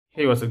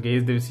Hey, what's up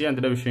guys, David here, and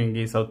today I'll be showing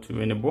you guys how to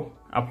enable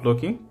app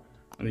locking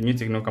on the new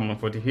Tecno Camon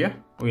 40 here,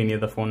 or any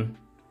other phone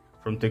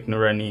from Tecno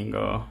running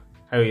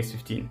iOS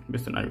 15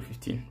 based on Android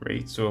 15,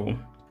 right? So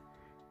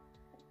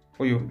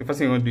for you, the first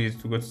thing you're going to do is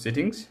to go to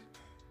settings,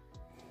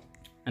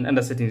 and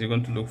under settings you're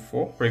going to look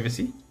for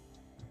privacy.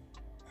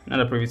 And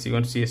under privacy you're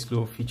going to see a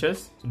slew of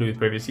features to do with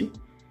privacy,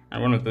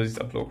 and one of those is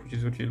app lock, which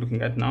is what you're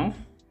looking at now.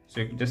 So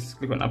you can just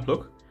click on app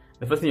lock.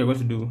 The first thing you're going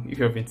to do, if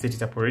you haven't set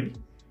it up already,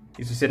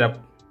 is to set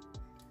up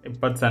a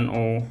pattern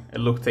or a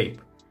lock type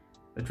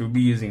that you'll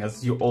be using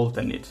as your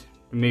alternate,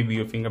 maybe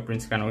your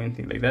fingerprint scan or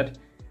anything like that.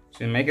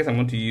 So in my case, I'm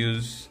going to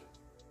use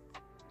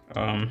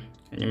a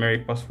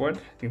numeric password.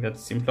 I think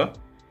that's simpler.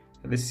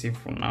 So let's see,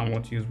 for now I'm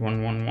going to use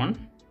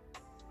 111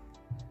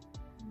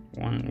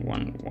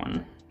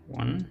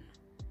 1111.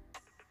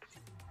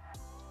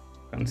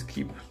 You can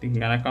skip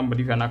linking an account, but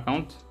if you have an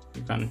account,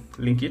 you can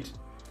link it.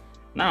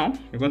 Now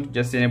you're going to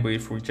just enable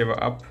it for whichever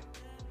app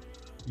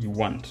you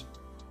want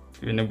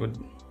to enable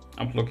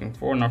app locking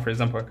for. Now, for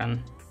example, I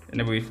can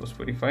enable it for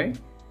Spotify,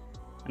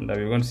 and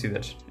we're going to see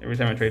that every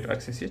time I try to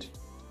access it,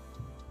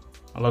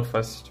 I'll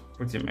first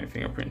put in my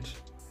fingerprint.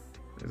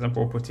 For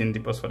example, put in the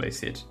password I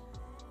set.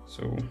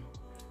 So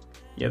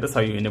yeah, that's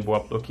how you enable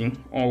app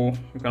locking. Or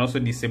you can also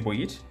disable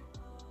it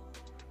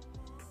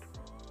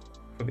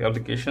for the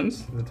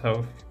applications that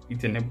have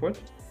it enabled.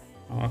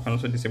 I can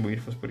also disable it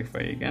for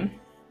Spotify again.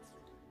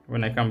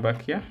 When I come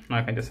back here, now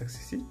I can just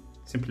access it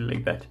simply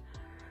like that.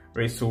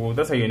 Right, so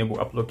that's how you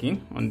enable app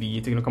locking on the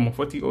Tecno Camon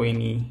 40 or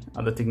any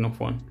other Tecno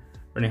phone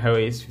running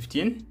iOS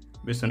 15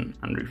 based on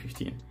Android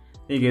 15.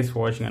 Thank you guys for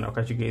watching, and I'll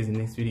catch you guys in the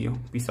next video.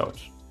 Peace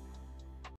out.